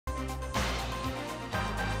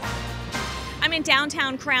I'm in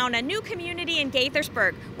downtown Crown, a new community in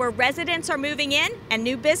Gaithersburg, where residents are moving in and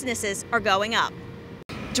new businesses are going up.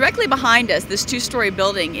 Directly behind us, this two-story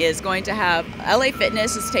building is going to have LA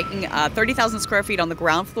Fitness is taking 30,000 square feet on the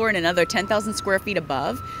ground floor and another 10,000 square feet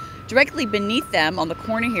above. Directly beneath them on the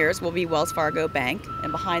corner here will be Wells Fargo Bank,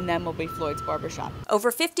 and behind them will be Floyd's Barbershop.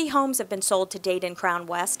 Over 50 homes have been sold to date in Crown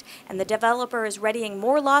West, and the developer is readying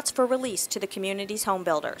more lots for release to the community's home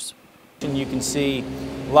builders. And you can see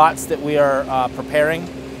lots that we are preparing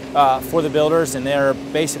for the builders, and they're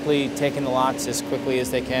basically taking the lots as quickly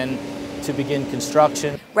as they can to begin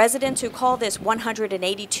construction. Residents who call this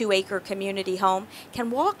 182-acre community home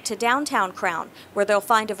can walk to downtown Crown, where they'll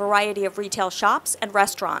find a variety of retail shops and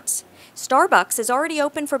restaurants. Starbucks is already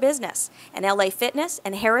open for business, and LA Fitness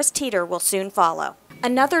and Harris Teeter will soon follow.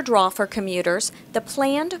 Another draw for commuters, the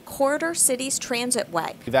planned Corridor Cities Transit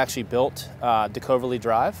Way. We've actually built DeCoverly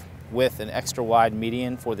Drive with an extra wide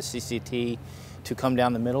median for the CCT to come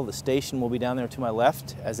down the middle. The station will be down there to my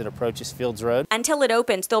left as it approaches Fields Road. Until it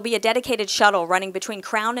opens, there'll be a dedicated shuttle running between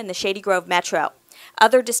Crown and the Shady Grove Metro.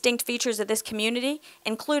 Other distinct features of this community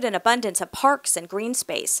include an abundance of parks and green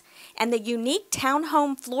space, and the unique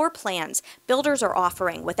townhome floor plans builders are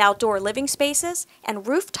offering with outdoor living spaces and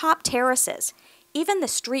rooftop terraces. Even the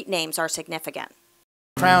street names are significant.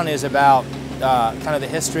 Crown is about kind of the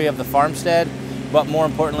history of the farmstead, but more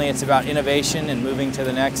importantly, it's about innovation and moving to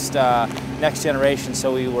the next generation.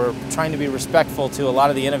 So we were trying to be respectful to a lot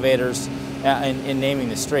of the innovators in naming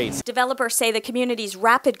the streets. Developers say the community's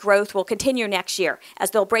rapid growth will continue next year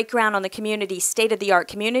as they'll break ground on the community's state-of-the-art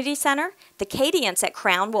community center. The Cadience at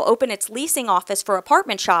Crown will open its leasing office for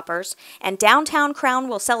apartment shoppers, and downtown Crown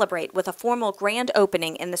will celebrate with a formal grand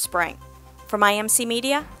opening in the spring. For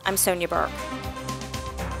MyMCMedia, I'm Sonya Burke.